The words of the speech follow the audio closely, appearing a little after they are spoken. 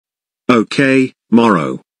Okay,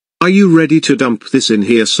 Morrow. Are you ready to dump this in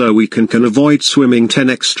here so we can avoid swimming 10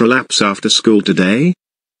 extra laps after school today?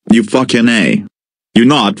 You fucking A. You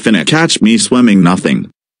not finna catch me swimming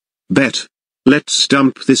nothing. Bet. Let's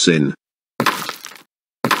dump this in.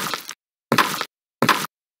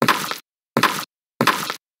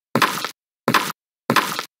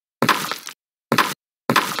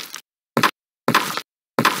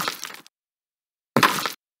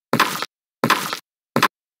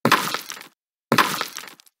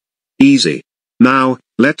 Easy. Now,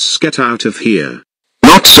 let's get out of here.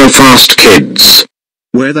 Not so fast, kids.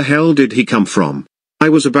 Where the hell did he come from? I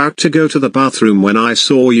was about to go to the bathroom when I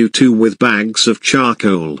saw you two with bags of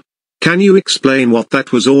charcoal. Can you explain what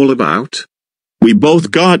that was all about? We both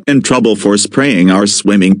got in trouble for spraying our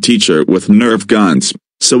swimming teacher with Nerf guns,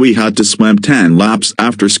 so we had to swim 10 laps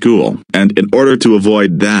after school, and in order to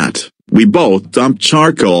avoid that, we both dumped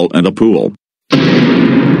charcoal in the pool.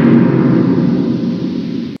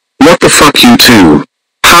 What the fuck, you two?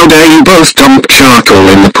 How dare you both dump charcoal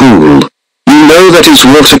in the pool? You know that is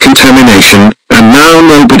water contamination, and now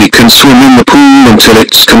nobody can swim in the pool until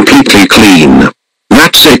it's completely clean.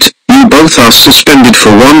 That's it, you both are suspended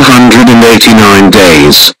for 189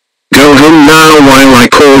 days. Go home now while I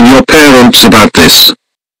call your parents about this.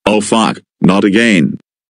 Oh fuck, not again.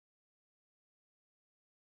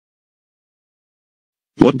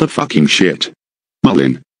 What the fucking shit?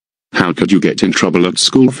 Mullin. How could you get in trouble at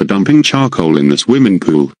school for dumping charcoal in the swimming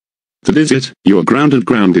pool? That is it, you're grounded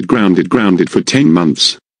for 10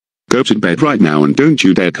 months. Go to bed right now and don't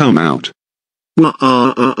you dare come out.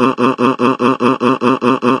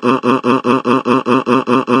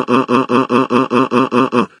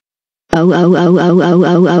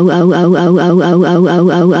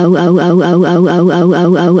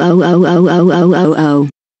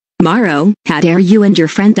 Morrow, how dare you and your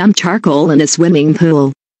friend dump charcoal in a swimming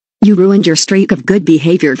pool? You ruined your streak of good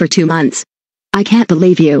behavior for 2 months. I can't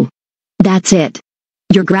believe you. That's it.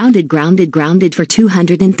 You're grounded for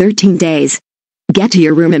 213 days. Get to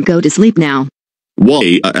your room and go to sleep now. Whoa.